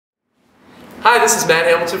Hi, this is Matt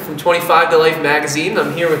Hamilton from 25 to Life magazine.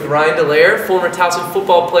 I'm here with Ryan Delaire, former Towson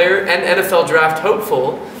football player and NFL draft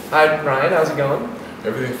hopeful. Hi, Ryan. How's it going?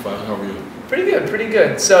 Everything's fine. How are you? Pretty good, pretty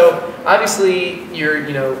good. So obviously you're,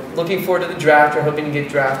 looking forward to the draft or hoping to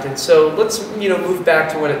get drafted. So let's, move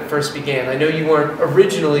back to when it first began. I know you weren't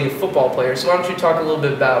originally a football player, so why don't you talk a little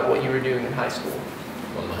bit about what you were doing in high school?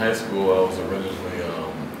 Well, in high school, I was originally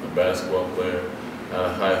a basketball player. I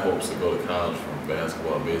had high hopes to go to college for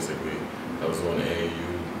basketball, basically. I was doing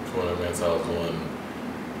AAU tournaments, I was doing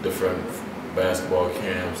different basketball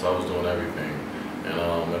camps, I was doing everything.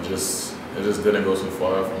 And it just didn't go too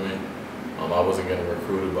far for me. I wasn't getting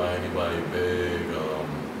recruited by anybody big.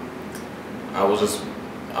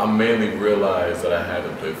 I mainly realized that I had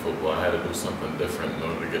to play football. I had to do something different in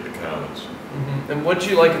order to get to college. Mm-hmm. And what did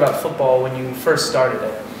you like about football when you first started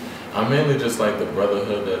it? I mainly just liked the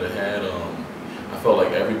brotherhood that it had. I felt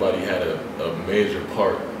like everybody had a major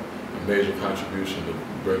part, a major contribution to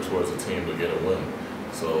bring towards a team to get a win.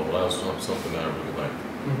 So that was something that I really liked.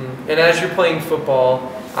 Mm-hmm. And as you're playing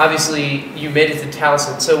football, obviously you made it to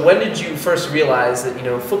Towson. So when did you first realize that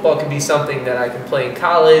football can be something that I can play in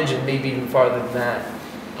college and maybe even farther than that?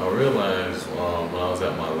 I realized when I was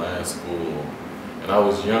at my last school, and I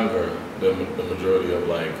was younger than the majority of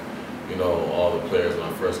all the players when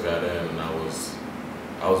I first got in, and I was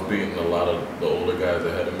beating a lot of the older guys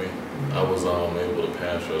ahead of me. Mm-hmm. I was able to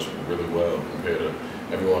pass rush really well compared to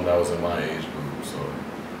everyone that was in my age group. So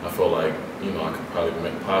I felt like I could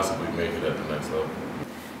probably possibly make it at the next level.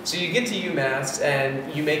 So you get to UMass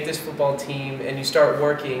and you make this football team and you start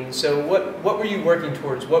working. So what were you working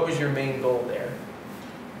towards? What was your main goal there?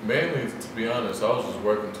 Mainly, to be honest, I was just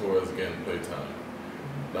working towards getting playtime.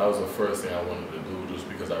 That was the first thing I wanted to do, just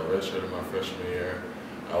because I redshirted my freshman year.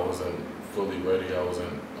 I wasn't fully ready. I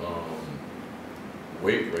wasn't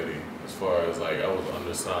weight ready as far as I was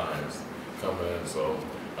undersized coming in. So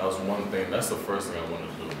that was one thing. That's the first thing I wanted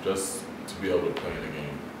to do, just to be able to play in the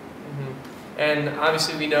game. Mm-hmm. And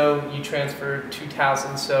obviously we know you transferred to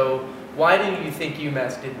Towson, so why do you think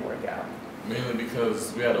UMass didn't work out? Mainly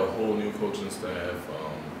because we had a whole new coaching staff.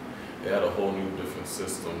 They had a whole new different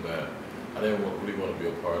system that I didn't really want to be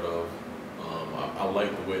a part of. I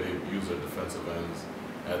liked the way they use their defensive ends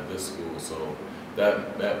at this school, so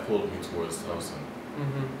that pulled me towards Towson.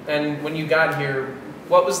 Mm-hmm. And when you got here,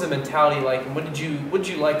 what was the mentality like, and what did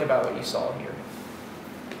you like about what you saw here?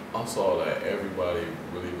 I saw that everybody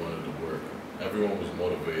really wanted to work. Everyone was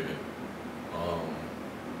motivated.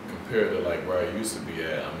 Compared to where I used to be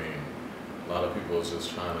at, I mean, a lot of people was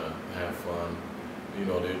just trying to have fun.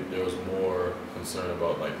 There was more concern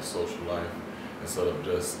about the social life instead of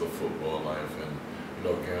just the football life, and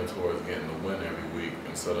gearing towards getting the win every week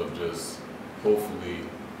instead of just hopefully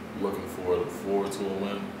looking forward to a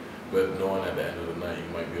win, but knowing at the end of the night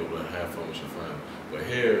you might be able to have fun with your friends. But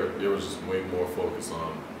here, there was just way more focus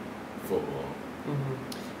on football. Mm-hmm.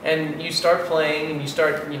 And you start playing, and you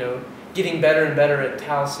start, getting better and better at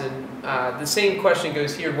Towson. The same question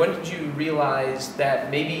goes here. When did you realize that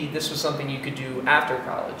maybe this was something you could do after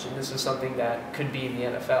college, and this is something that could be in the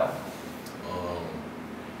NFL?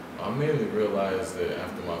 I mainly realized that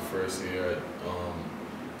after my first year at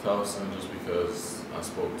Towson, just because I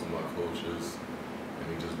spoke to my coaches,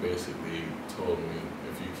 and he just basically told me,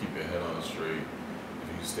 if you keep your head on straight,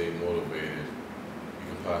 if you stay motivated,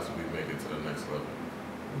 you can possibly make it to the next level.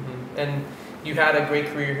 Mm-hmm. And you had a great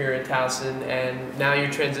career here at Towson, and now you're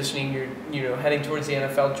transitioning. You're heading towards the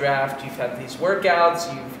NFL draft. You've had these workouts.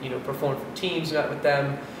 You've performed for teams, met with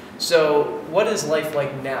them. So what is life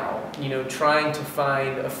like now? Trying to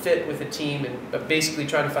find a fit with a team and basically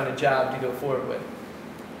trying to find a job to go forward with.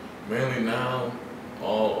 Mainly now,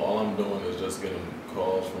 all I'm doing is just getting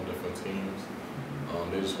calls from different teams.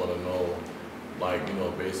 They just want to know,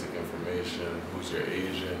 basic information. Who's your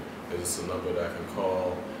agent? Is this a number that I can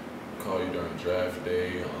call you during draft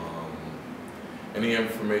day? Any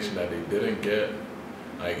information that they didn't get,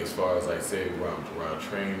 as far as say where I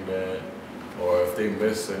trained at, or if they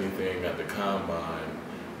missed anything at the combine,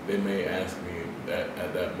 they may ask me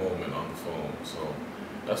at that moment on the phone. So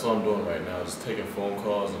that's what I'm doing right now, just taking phone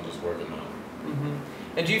calls and just working out. Mm-hmm.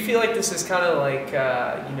 And do you feel like this is kind of like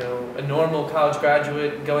a normal college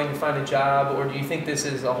graduate going to find a job, or do you think this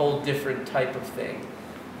is a whole different type of thing?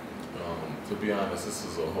 To be honest, this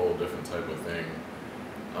is a whole different type of thing.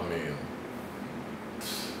 I mean,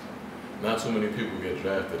 not too many people get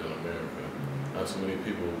drafted in America. Not too many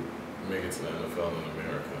people make it to the NFL in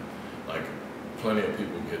America. Plenty of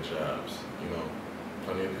people get jobs,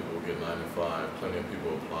 plenty of people get 9 to 5, plenty of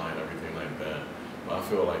people apply and everything like that. But I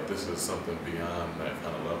feel like this is something beyond that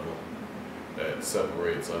kind of level that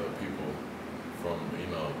separates other people from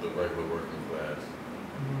the regular working class.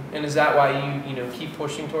 And is that why you keep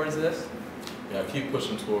pushing towards this? Yeah, I keep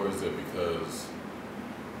pushing towards it because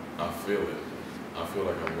I feel it. I feel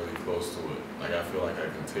like I'm really close to it. Like I feel like I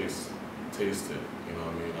can taste it. You know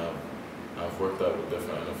what I mean? I've worked out with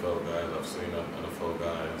different NFL guys. I've seen NFL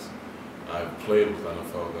guys. I've played with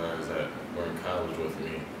NFL guys that were in college with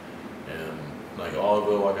me, and like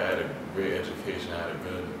although like I had a great education, I had a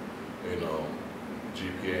good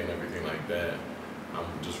GPA and everything like that, I'm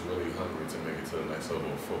just really hungry to make it to the next level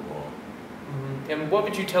of football. And what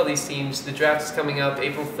would you tell these teams? The draft is coming up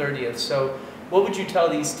April 30th. So what would you tell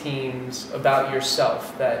these teams about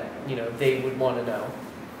yourself that they would want to know?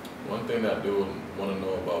 One thing that they would want to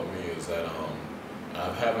know about me is that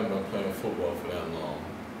I haven't been playing football for that long,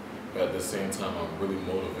 but at the same time I'm really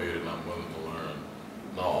motivated and I'm willing to learn.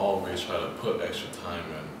 And I'll always try to put extra time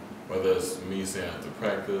in, whether it's me saying I have to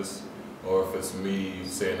practice or if it's me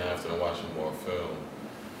saying after and watching more film.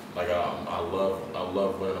 Like I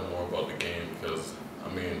love learning more about the game because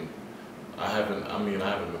I haven't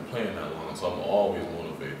been playing that long, so I'm always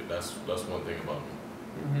motivated. That's one thing about me.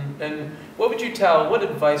 And what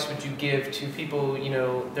advice would you give to people,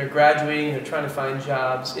 they're graduating, they're trying to find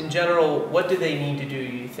jobs. In general, what do they need to do,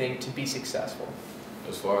 you think, to be successful?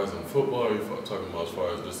 As far as in football, or are you talking about as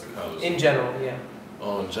far as just the college? In general, yeah.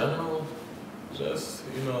 In general, just,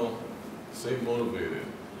 stay motivated.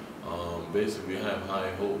 Basically have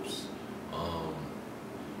high hopes.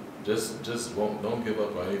 Don't give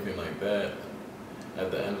up or anything like that. At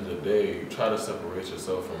the end of the day, try to separate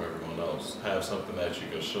yourself from everyone else. Have something that you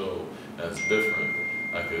can show that's different.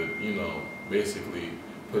 I could, basically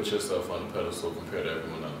put yourself on a pedestal compared to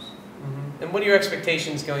everyone else. And what are your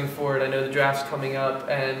expectations going forward? I know the draft's coming up,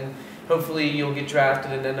 and hopefully you'll get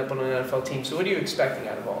drafted and end up on an NFL team. So what are you expecting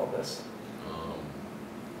out of all of this?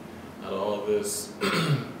 Out of all of this,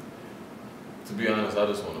 to be honest, I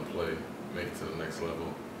just want to play, make it to the next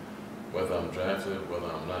level. Whether I'm drafted, whether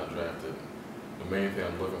I'm not drafted, the main thing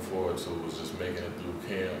I'm looking forward to is just making it through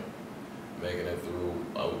camp, making it through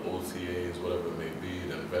OTAs, whatever it may be,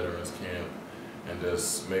 then veterans camp, and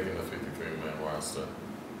just making the 53-man roster.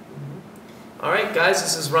 All right, guys,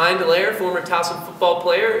 this is Ryan Delaire, former Towson football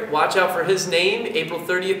player. Watch out for his name, April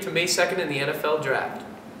 30th to May 2nd in the NFL Draft.